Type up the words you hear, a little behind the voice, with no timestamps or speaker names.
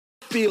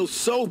feel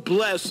so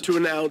blessed to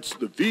announce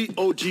the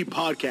VOG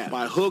podcast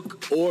by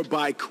hook or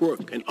by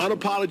crook, an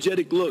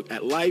unapologetic look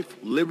at life,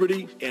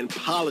 liberty, and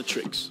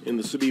politics in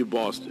the city of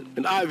Boston.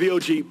 And I,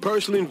 VOG,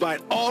 personally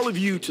invite all of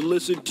you to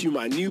listen to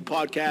my new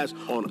podcast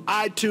on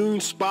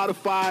iTunes,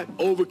 Spotify,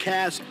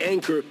 Overcast,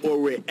 Anchor, or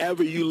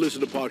wherever you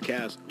listen to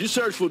podcasts. Just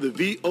search for the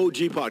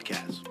VOG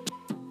podcast.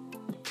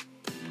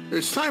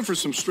 It's time for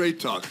some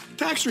straight talk.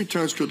 Tax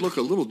returns could look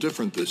a little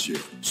different this year.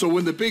 So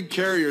when the big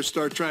carriers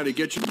start trying to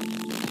get you...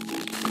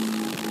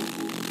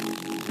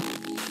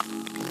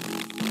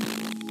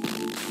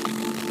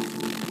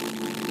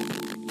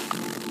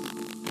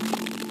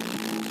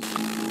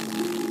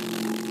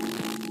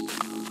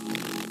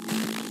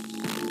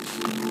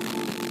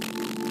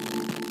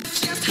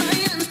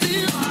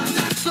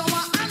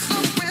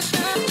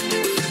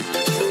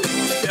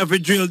 You have to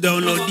drill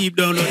down low, deep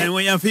down low, and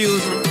when you feel...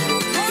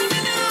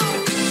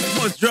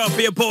 must drop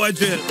for your power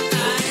drill.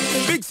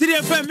 Big City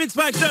FM Mix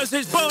by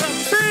Thursdays, power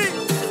free.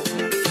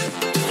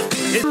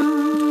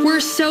 We're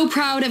so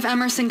proud of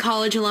Emerson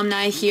College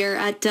alumni here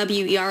at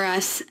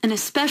WERS, and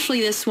especially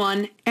this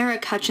one,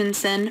 Eric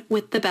Hutchinson,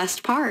 with the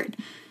best part.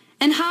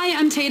 And hi,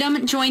 I'm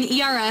Tatum. Join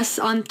ERS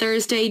on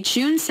Thursday,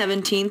 June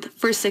 17th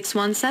for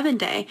 617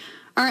 Day,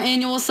 our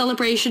annual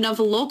celebration of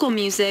local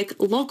music,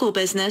 local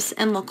business,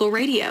 and local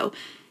radio.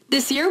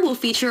 This year, we'll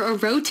feature a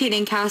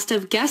rotating cast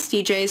of guest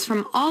DJs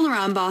from all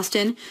around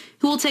Boston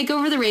who will take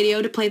over the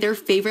radio to play their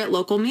favorite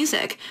local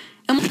music.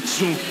 And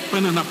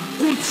pendant à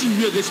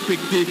continuer à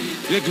respecter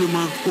le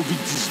règlement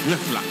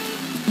COVID-19 là.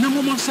 Dans le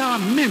moment ça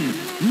même,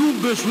 nous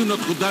besoin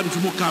Notre-Dame du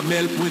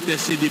Mont-Carmel pour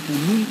intercéder pour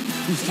nous,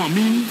 pour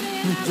famille,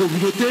 pour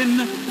communauté,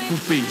 pour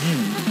pays.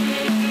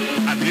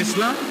 Adresse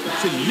là,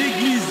 c'est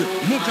l'église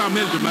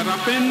Mont-Carmel de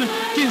Marapen,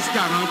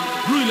 1540,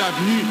 rue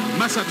l'Avenue,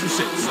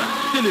 Massachusetts.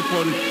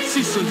 Téléphone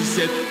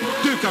 617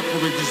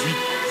 298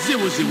 0080.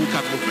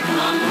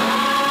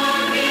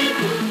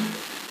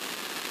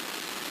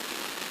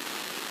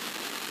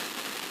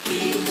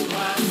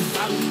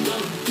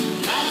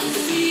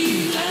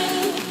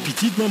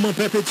 Petite maman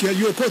perpétuelle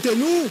yo côté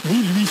nous,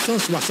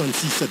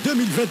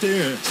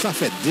 1866-2021, ça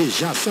fait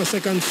déjà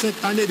 157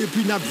 années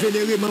depuis n'a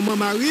vénéré maman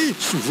Marie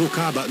sous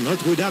vocable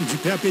Notre-Dame du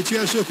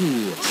Perpétuel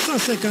Secours.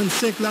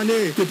 155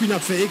 l'année depuis n'a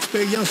fait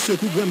expérience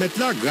secours grand-maître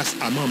là grâce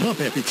à maman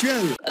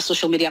perpétuelle. A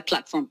social media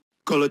platform.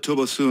 Kola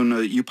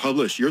Tobosun, you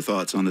published your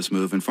thoughts on this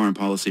move in Foreign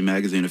Policy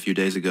magazine a few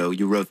days ago.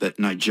 You wrote that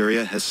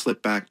Nigeria has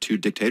slipped back to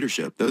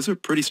dictatorship. Those are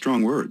pretty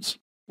strong words.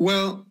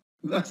 Well,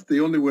 that's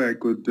the only way I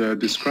could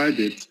describe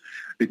it,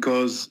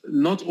 because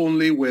not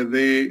only were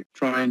they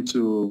trying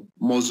to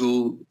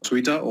muzzle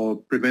Twitter or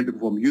prevent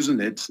people from using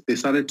it, they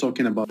started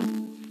talking about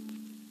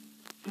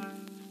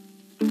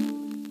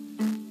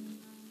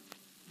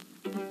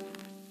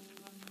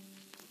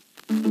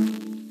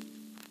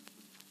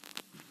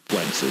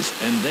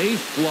and they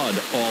flood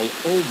all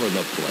over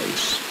the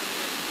place.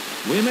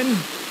 Women,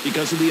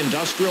 because of the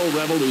Industrial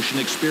Revolution,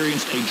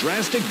 experienced a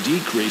drastic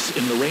decrease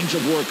in the range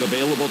of work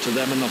available to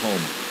them in the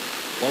home,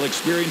 while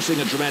experiencing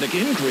a dramatic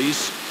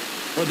increase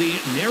for the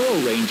narrow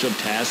range of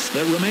tasks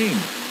that remain.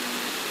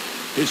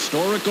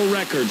 Historical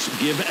records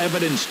give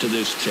evidence to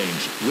this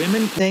change.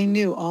 Women... They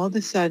knew all of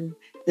a sudden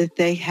that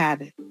they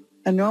had it.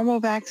 A normal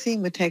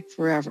vaccine would take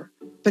forever.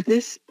 But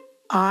this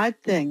odd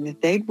thing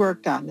that they'd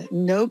worked on that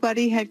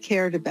nobody had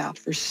cared about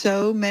for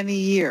so many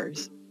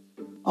years,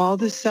 all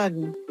of a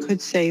sudden could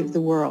save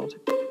the world.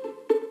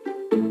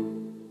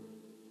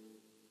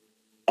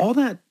 All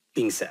that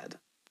being said,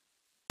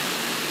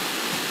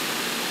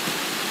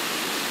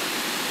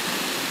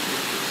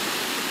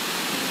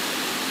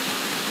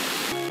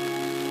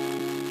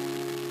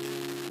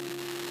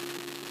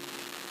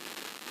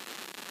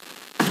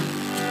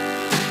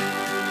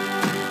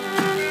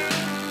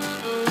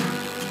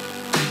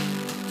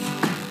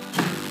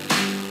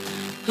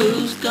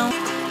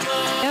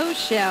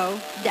 show,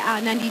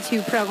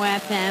 92 Pro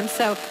FM.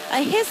 So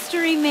a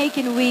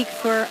history-making week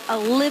for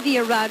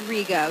Olivia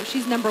Rodrigo.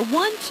 She's number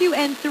 1, 2,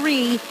 and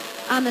 3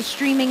 on the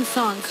streaming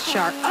songs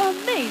chart.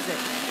 Amazing.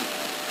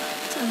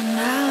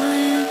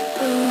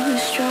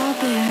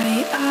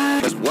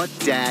 Because what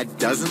dad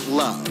doesn't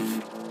love?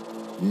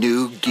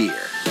 New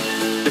gear.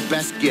 The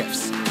best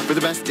gifts for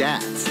the best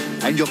dads.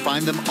 And you'll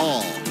find them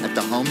all at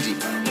the Home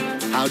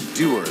Depot. How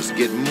doers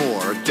get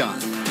more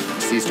done.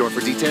 See store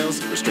for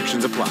details.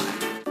 Restrictions apply.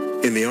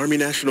 In the Army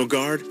National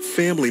Guard,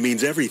 family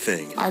means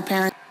everything. Our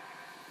parents.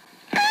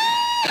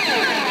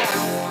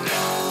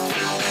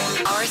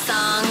 Our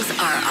songs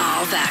are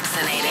all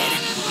vaccinated.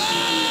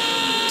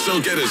 So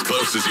get as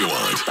close as you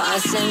want.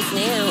 Boston's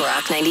new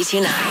Rock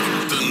 92.9.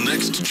 The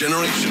next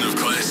generation of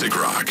classic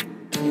rock.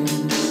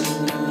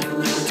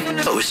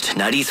 Post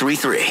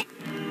 93.3.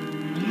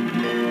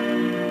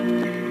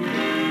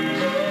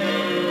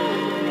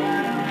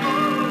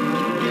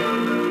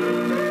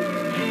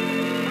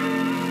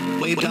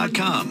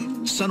 Wave.com.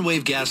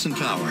 Sunwave Gas and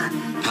Power.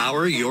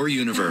 Power your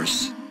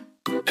universe.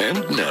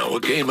 And now a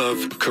game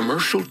of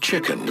Commercial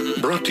Chicken,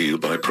 brought to you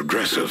by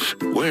Progressive,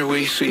 where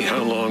we see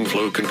how long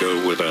Flo can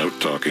go without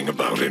talking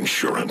about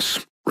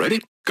insurance. Ready?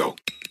 Go.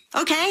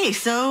 Okay,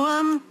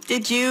 so,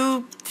 did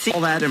you see...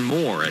 All that and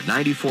more at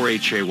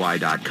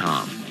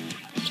 94hay.com.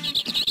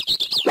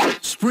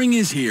 Spring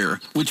is here,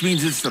 which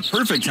means it's the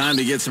perfect time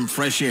to get some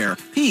fresh air,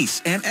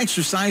 peace, and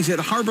exercise at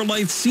Harbor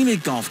Lights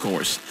Scenic Golf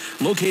Course.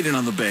 Located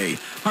on the bay,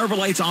 Harbor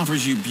Lights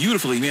offers you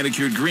beautifully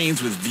manicured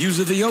greens with views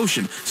of the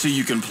ocean so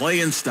you can play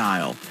in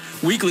style.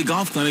 Weekly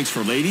golf clinics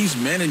for ladies,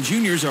 men, and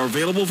juniors are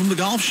available from the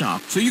golf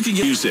shop, so you can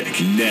get music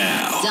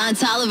now. Don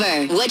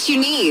Tolliver, what you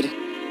need?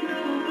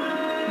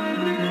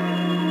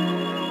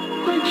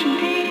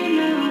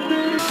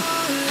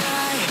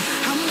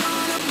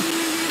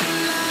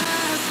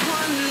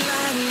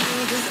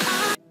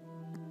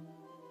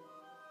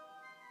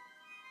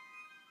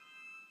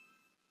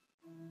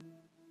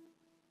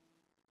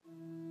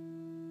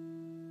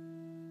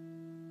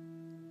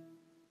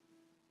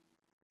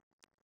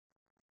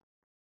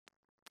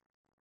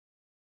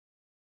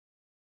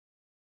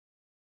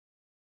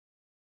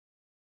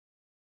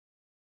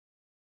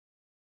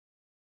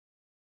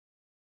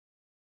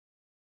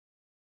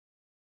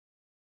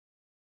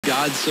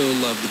 God so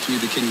loved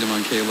the kingdom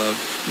on K-Love.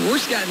 We're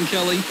Scott and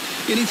Kelly.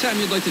 Anytime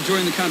you'd like to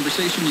join the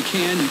conversation, you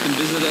can. You can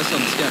visit us on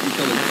the Scott and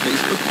Kelly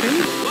Facebook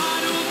page.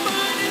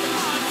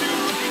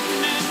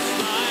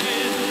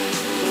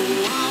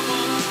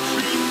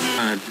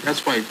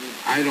 That's why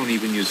I don't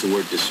even use the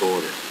word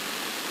disorder,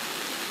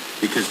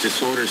 because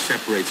disorder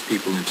separates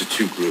people into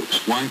two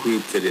groups. One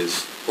group that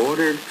is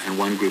ordered and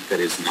one group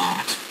that is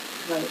not.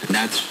 Right. And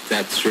that's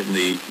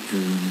certainly,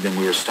 then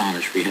we're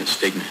astonished we have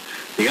stigma.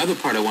 The other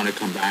part I want to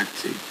come back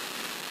to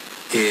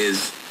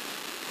is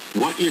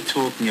what you're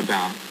talking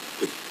about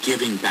with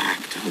giving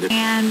back to other people.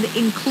 And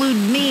include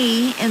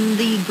me in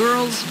the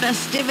girls'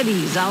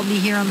 festivities. I'll be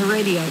here on the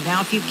radio.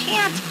 Now, if you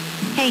can't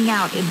hang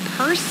out in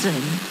person,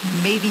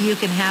 maybe you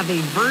can have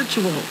a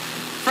virtual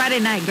Friday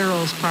night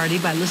girls party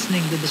by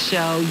listening to the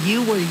show.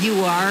 You where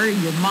you are,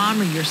 your mom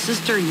or your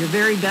sister or your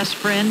very best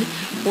friend,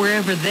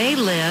 wherever they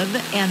live,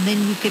 and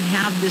then you can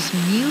have this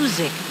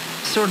music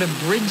sort of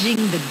bridging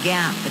the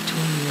gap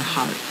between your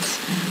hearts.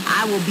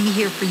 I will be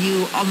here for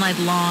you all night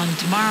long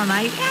tomorrow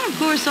night, and of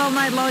course all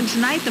night long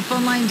tonight. The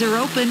phone lines are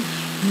open,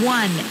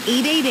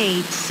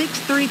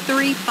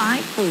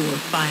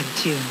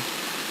 1-888-633-5452.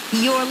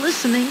 You're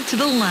listening to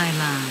The Line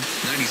Lounge.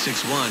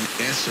 96.1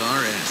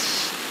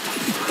 SRS.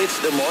 It's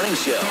the morning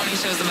show. The morning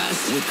show's the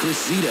best. With Chris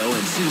Zito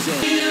and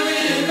Suzanne.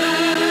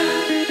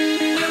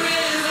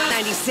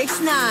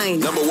 96.9.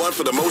 Number one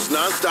for the most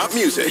non-stop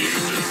music.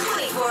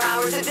 24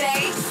 hours a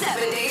day,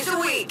 7 days a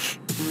week.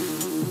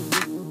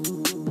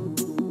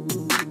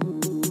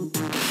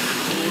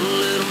 Pull a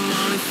little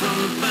money from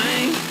the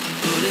bank,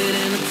 put it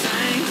in a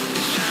tank,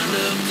 shined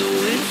up the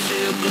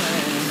windshield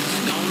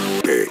glass. Don't know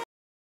where.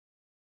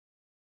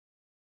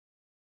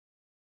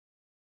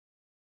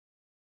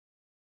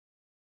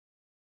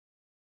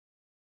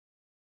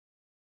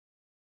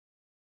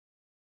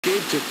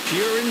 To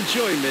pure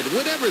enjoyment,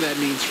 whatever that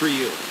means for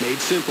you. Made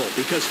simple,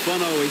 because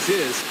fun always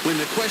is. When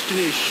the question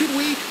is, should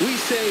we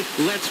say,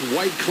 let's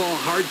White Claw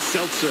Hard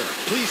Seltzer.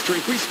 Please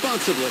drink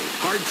responsibly.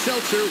 Hard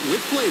Seltzer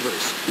with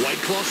flavors.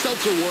 White Claw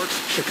Seltzer Works,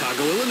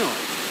 Chicago,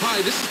 Illinois. Hi,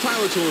 this is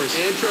Tyler Torres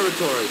and Trevor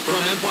Torres from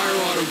Empire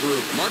Auto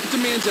Group. Market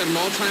demand's at an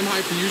all-time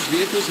high for used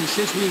vehicles, and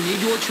since we need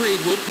your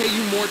trade, we'll pay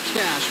you more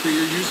cash for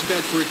your used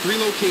Bedford. 3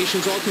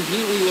 locations, all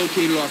conveniently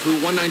located off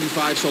Route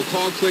 195, so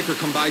call, click, or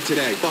come by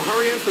today. But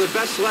hurry in for the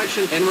best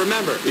selection, and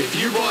remember, if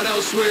you bought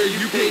elsewhere,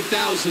 you paid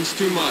thousands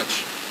too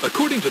much.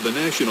 According to the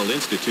National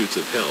Institutes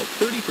of Health,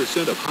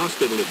 30% of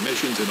hospital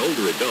admissions in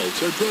older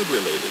adults are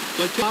drug-related.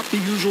 Like top the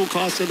usual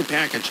cost of the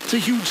package. It's a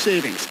huge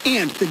savings.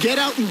 And the Get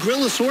Out and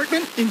Grill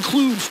assortment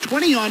includes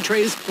 20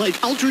 entrees like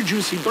ultra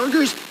juicy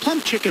burgers,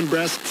 plump chicken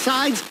breasts,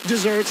 sides,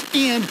 desserts,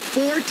 and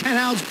 4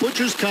 10-ounce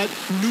butcher's cut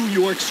New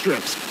York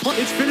strips.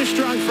 It's Finish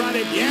Strong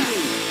Friday. Yeah.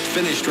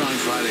 Finish Strong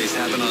Fridays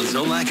happen on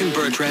Zolak and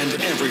Bertrand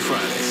every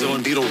Friday. Zoe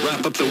and Pete will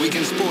wrap up the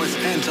weekend sports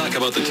and talk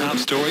about the top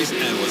stories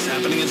and what's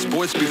happening in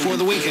sports before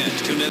the weekend.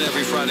 Tune in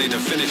every Friday to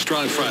Finish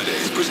Strong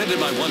Fridays, presented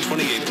by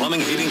 128 Plumbing,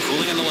 Heating,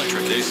 Cooling, and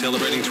Electric. They're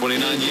celebrating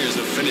 29 years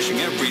of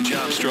finishing every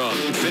job strong.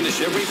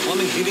 Finish every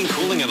plumbing, heating,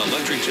 cooling, and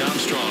electric job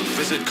strong.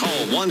 Visit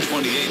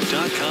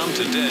call128.com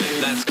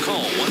today. That's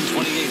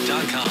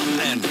call128.com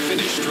and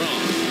finish strong.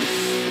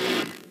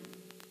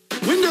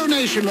 Window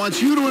Nation wants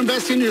you to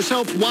invest in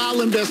yourself while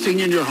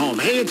investing in your home.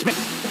 Hey, it's me.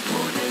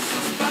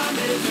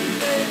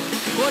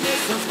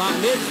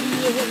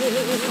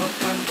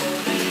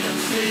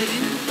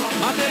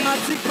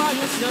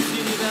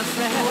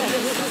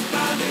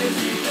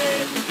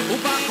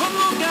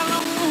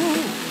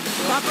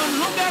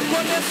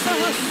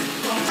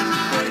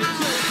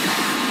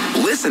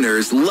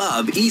 Listeners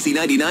love Easy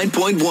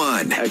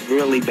 99.1. I've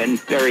really been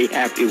very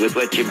happy with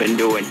what you've been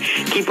doing.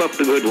 Keep up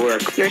the good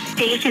work. Your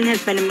station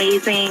has been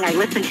amazing. I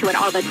listen to it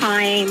all the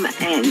time,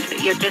 and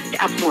you're just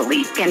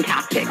absolutely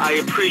fantastic. I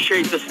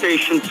appreciate the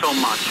station so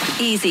much.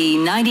 Easy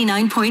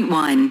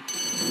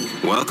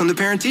 99.1. Welcome to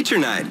Parent Teacher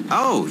Night.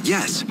 Oh,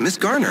 yes, Miss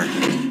Garner.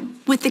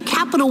 With the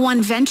Capital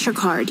One Venture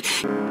Card,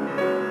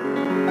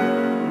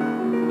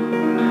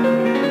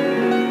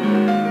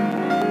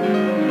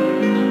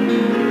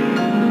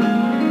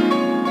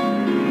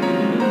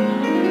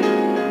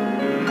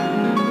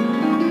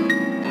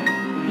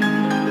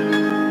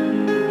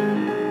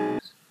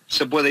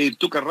 se puede ir,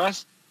 tú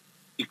querrás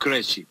y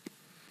Krejci.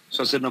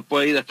 Eso se nos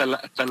puede ir hasta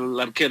el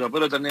arquero,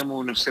 pero tenemos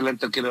un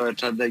excelente arquero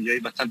detrás de ellos. Hay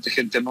bastante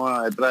gente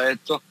nueva detrás de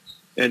esto.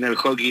 En el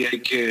hockey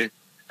hay que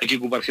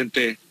ocupar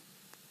gente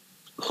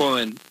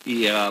joven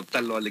y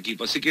adaptarlo al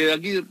equipo. Así que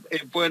aquí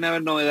pueden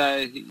haber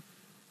novedades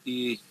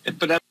y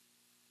esperar.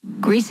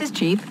 Greece is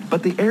cheap.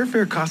 But the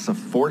airfare costs a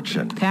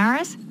fortune.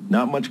 Paris?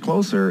 Not much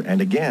closer,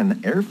 and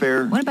again,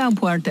 airfare... What about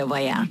Puerto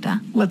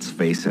Vallarta? Let's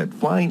face it,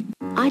 flying...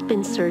 I'd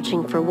been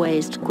searching for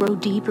ways to grow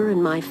deeper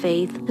in my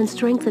faith and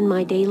strengthen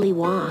my daily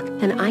walk,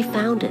 and I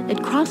found it at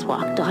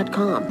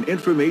crosswalk.com.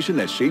 Information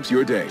that shapes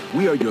your day.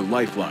 We are your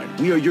lifeline.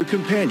 We are your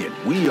companion.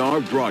 We are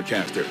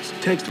broadcasters.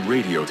 Text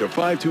radio to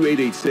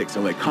 52886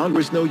 and let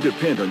Congress know you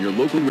depend on your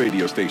local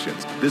radio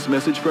stations. This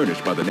message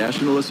furnished by the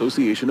National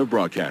Association of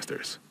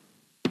Broadcasters.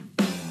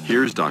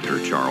 Here's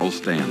Dr. Charles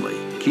Stanley,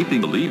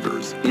 keeping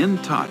believers in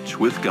touch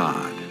with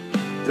God.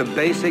 The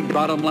basic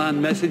bottom line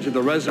message of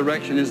the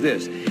resurrection is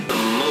this. The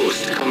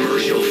most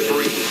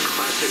commercial-free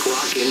classic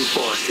rock in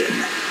Boston.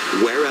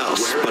 Where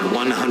else but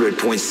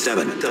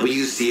 100.7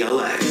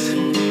 WCLX?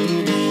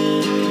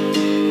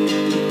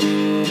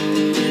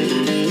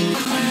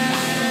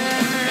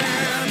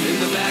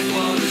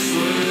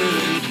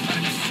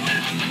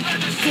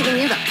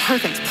 Giving you the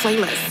perfect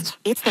playlist.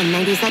 It's the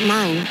 90s at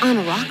 9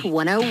 on Rock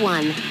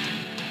 101.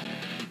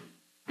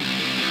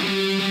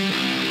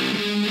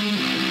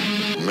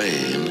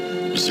 Maine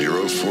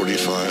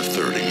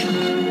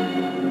 04530.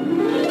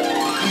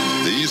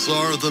 These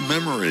are the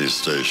memory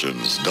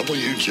stations.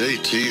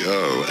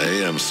 WJTO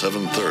AM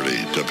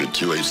 730,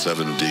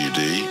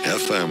 W287DD,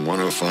 FM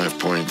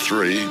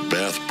 105.3,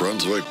 Bath,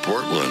 Brunswick,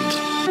 Portland.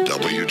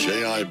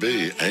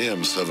 WJIB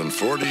AM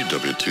 740,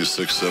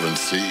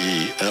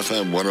 W267CE,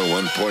 FM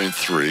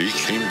 101.3,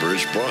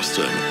 Cambridge,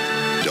 Boston.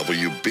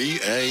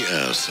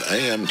 WBAS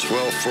AM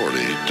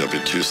 1240,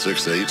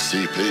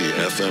 W268CP,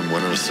 FM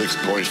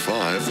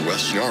 106.5,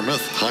 West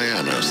Yarmouth,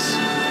 Hyannis.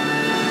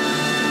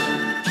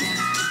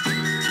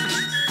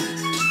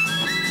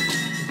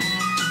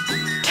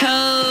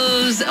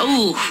 Toes,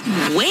 oh,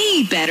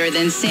 way better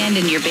than sand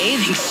in your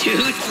bathing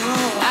suit.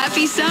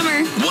 Happy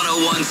summer.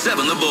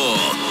 101.7 The Bull,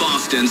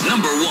 Boston's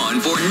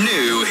 #1 for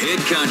new hit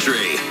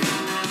country.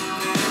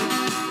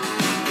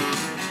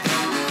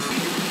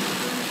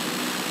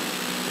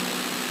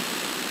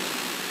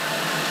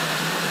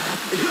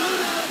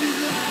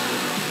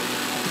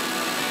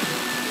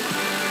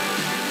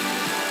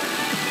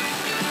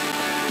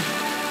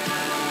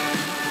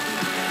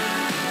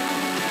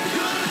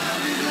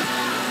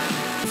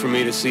 For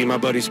me to see my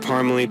buddies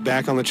Parmalee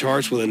back on the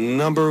charts with a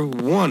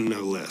 #1, no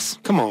less.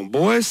 Come on,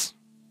 boys.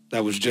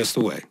 That was just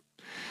the way.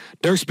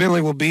 Dirk Bentley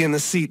will be in the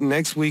seat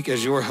next week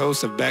as your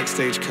host of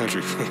Backstage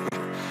Country.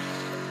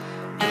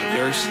 Dirk,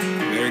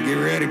 better get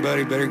ready,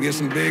 buddy. Better get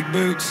some big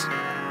boots,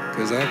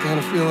 because I kind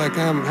of feel like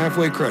I'm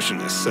halfway crushing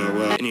this. So,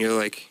 and you're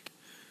like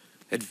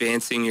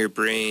advancing your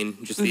brain,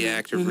 just the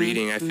act of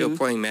reading. I feel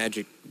playing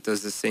Magic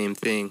does the same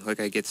thing. Like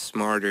I get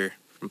smarter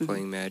from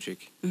playing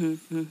Magic.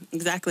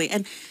 Exactly.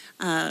 And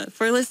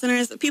for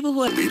listeners, people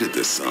who needed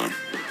this song.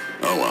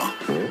 Oh well.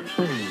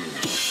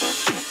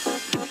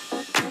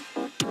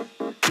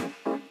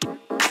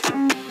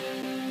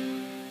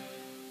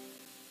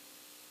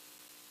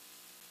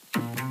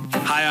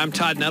 Hi, I'm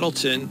Todd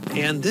Nettleton,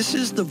 and this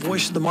is the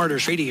Voice of the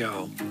Martyrs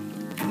Radio.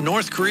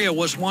 North Korea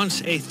was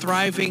once a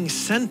thriving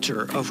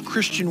center of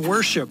Christian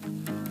worship.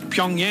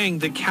 Pyongyang,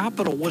 the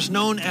capital, was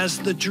known as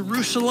the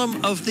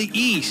Jerusalem of the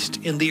East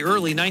in the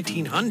early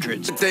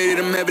 1900s.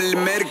 I'm heavily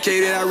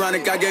medicated,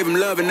 ironic, I gave him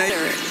love and they...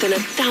 Than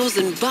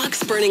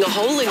 $1,000 burning a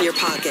hole in your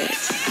pocket.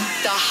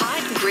 The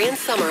hot grand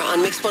summer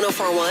on Mix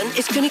 104.1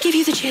 is going to give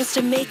you the chance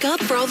to make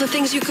up for all the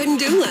things you couldn't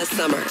do last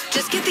summer.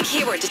 Just get the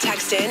keyword to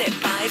text in at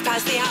 5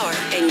 past the hour,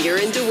 and you're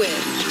in to win.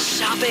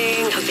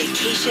 Shopping, a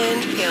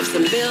vacation, pay off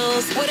some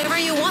bills, whatever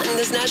you want in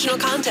this national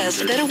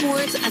contest that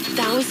awards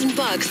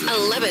 $1,000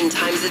 11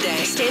 times a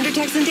day. Standard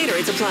text and data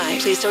rates apply.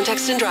 Please don't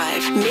text and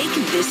drive. Make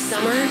this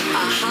summer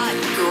a hot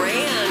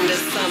grand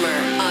summer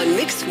on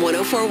Mix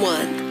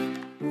 104.1.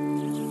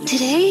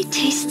 Today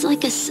tastes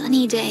like a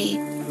sunny day.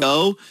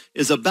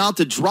 Is about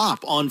to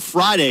drop on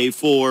Friday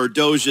for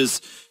Doja's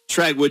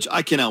track, which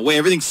I cannot wait.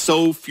 Everything's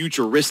so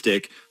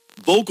futuristic.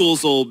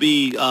 Vocals will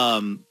be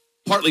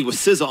partly with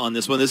SZA on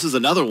this one. This is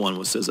another one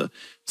with SZA.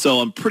 So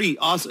I'm pretty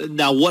awesome.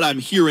 Now, what I'm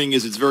hearing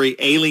is it's very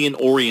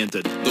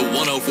alien-oriented. The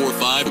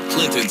 104.5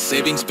 Clinton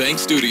Savings Bank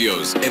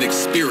Studios, an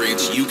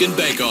experience you can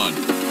bank on.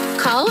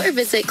 Call or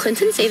visit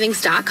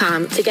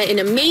ClintonSavings.com to get an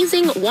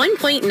amazing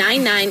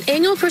 1.99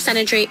 annual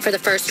percentage rate for the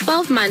first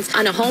 12 months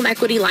on a home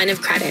equity line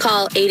of credit.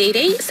 Call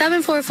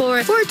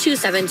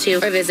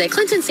 888-744-4272 or visit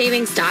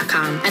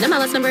ClintonSavings.com.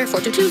 NMLS number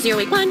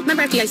 422081,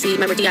 member FDIC,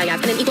 member DIF,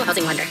 and an equal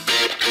housing lender.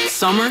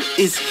 Summer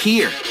is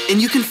here,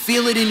 and you can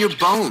feel it in your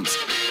bones.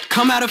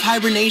 Come out of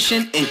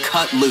hibernation and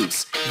cut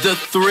loose. The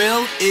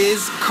thrill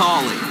is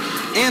calling.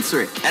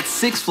 Answer it at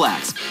Six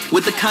Flags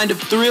with the kind of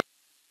thrill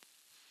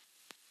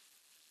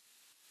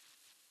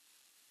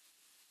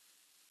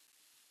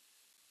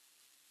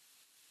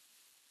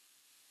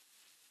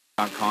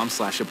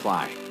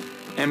 .com/apply.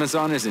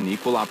 Amazon is an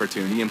equal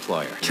opportunity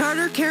employer.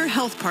 Charter Care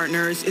Health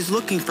Partners is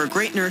looking for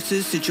great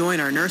nurses to join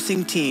our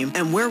nursing team,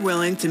 and we're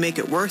willing to make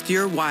it worth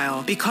your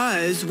while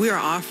because we are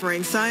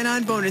offering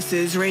sign-on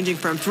bonuses ranging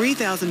from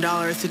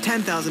 $3,000 to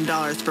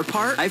 $10,000 per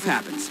part. Life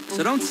happens,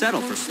 so don't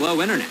settle for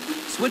slow internet.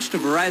 Switch to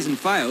Verizon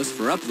Fios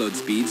for upload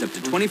speeds up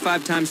to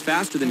 25 times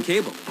faster than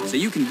cable, so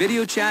you can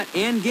video chat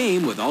and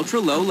game with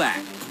ultra-low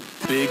lag.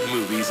 Big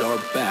movies are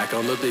back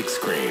on the big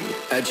screen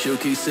at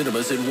Showcase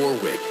Cinemas in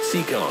Warwick,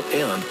 Seacon,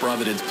 and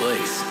Providence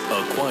Place.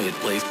 A Quiet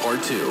Place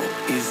Part 2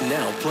 is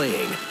now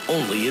playing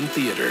only in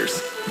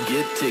theaters.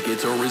 Get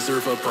tickets or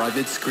reserve a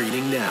private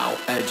screening now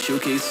at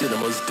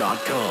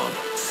showcasecinemas.com.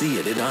 See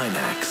it in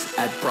IMAX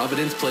at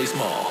Providence Place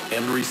Mall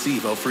and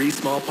receive a free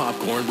small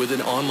popcorn with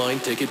an online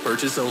ticket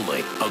purchase only.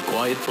 A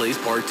Quiet Place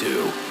Part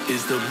 2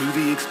 is the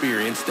movie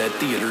experience that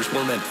theaters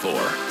were meant for.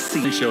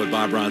 See the show with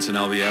Bob Bronson,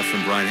 LVF,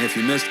 and Brian. Hey, if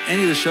you missed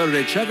any of the show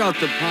today, check out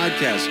the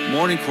podcast.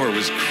 Morning Court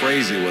was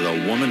crazy with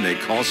a woman they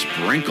call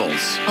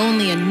Sprinkles.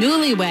 Only a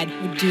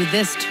newlywed would do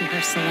this to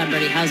her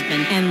celebrity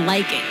husband and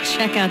like it.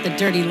 Check out the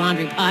Dirty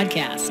Laundry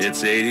podcast.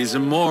 It's 80s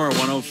and more,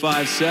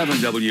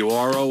 105.7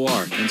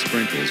 WROR. And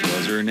Sprinkles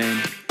was her name.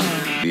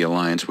 The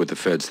alliance with the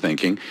Fed's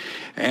thinking.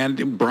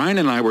 And Brian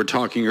and I were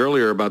talking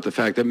earlier about the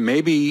fact that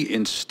maybe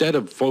instead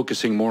of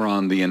focusing more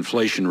on the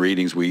inflation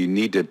readings, we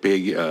need to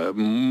be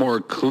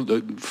more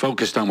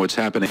focused on what's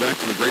happening. Back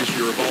to the greatest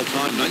year of all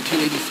time,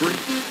 1983.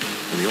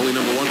 And the only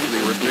number one for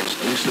the arithmetics,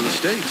 at least in the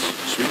States.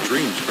 Sweet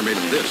Dreams are made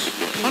of this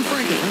on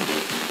Frankie.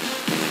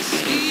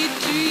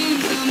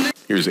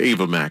 Here's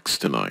Ava Max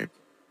tonight.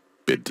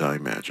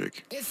 Bedtime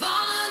Magic. If all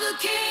of the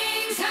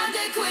kings had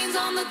their queens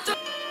on the throne.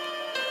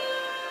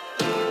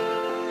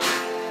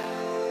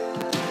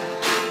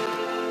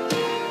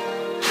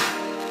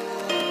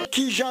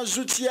 Qui Jean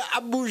Zoutier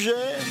a bougé.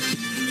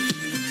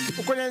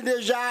 Vous connaissez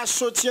déjà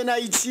sorti en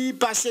Haïti,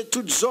 passer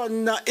toute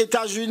zone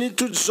États-Unis,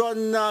 toute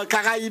zone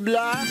Caraïbes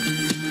là,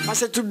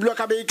 passer tout bloc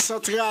Amérique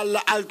centrale,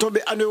 à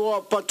tomber en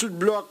Europe, tout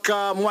bloc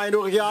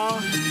Moyen-Orient,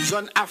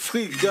 zone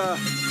Afrique,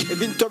 et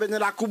bien tomber dans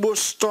la coupe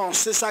Boston,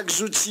 c'est ça que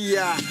Zouti,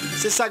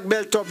 c'est ça que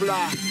Bel Top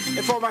là.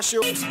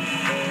 Information.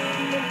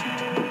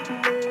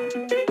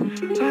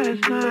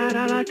 Last night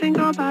all I think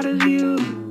about is you.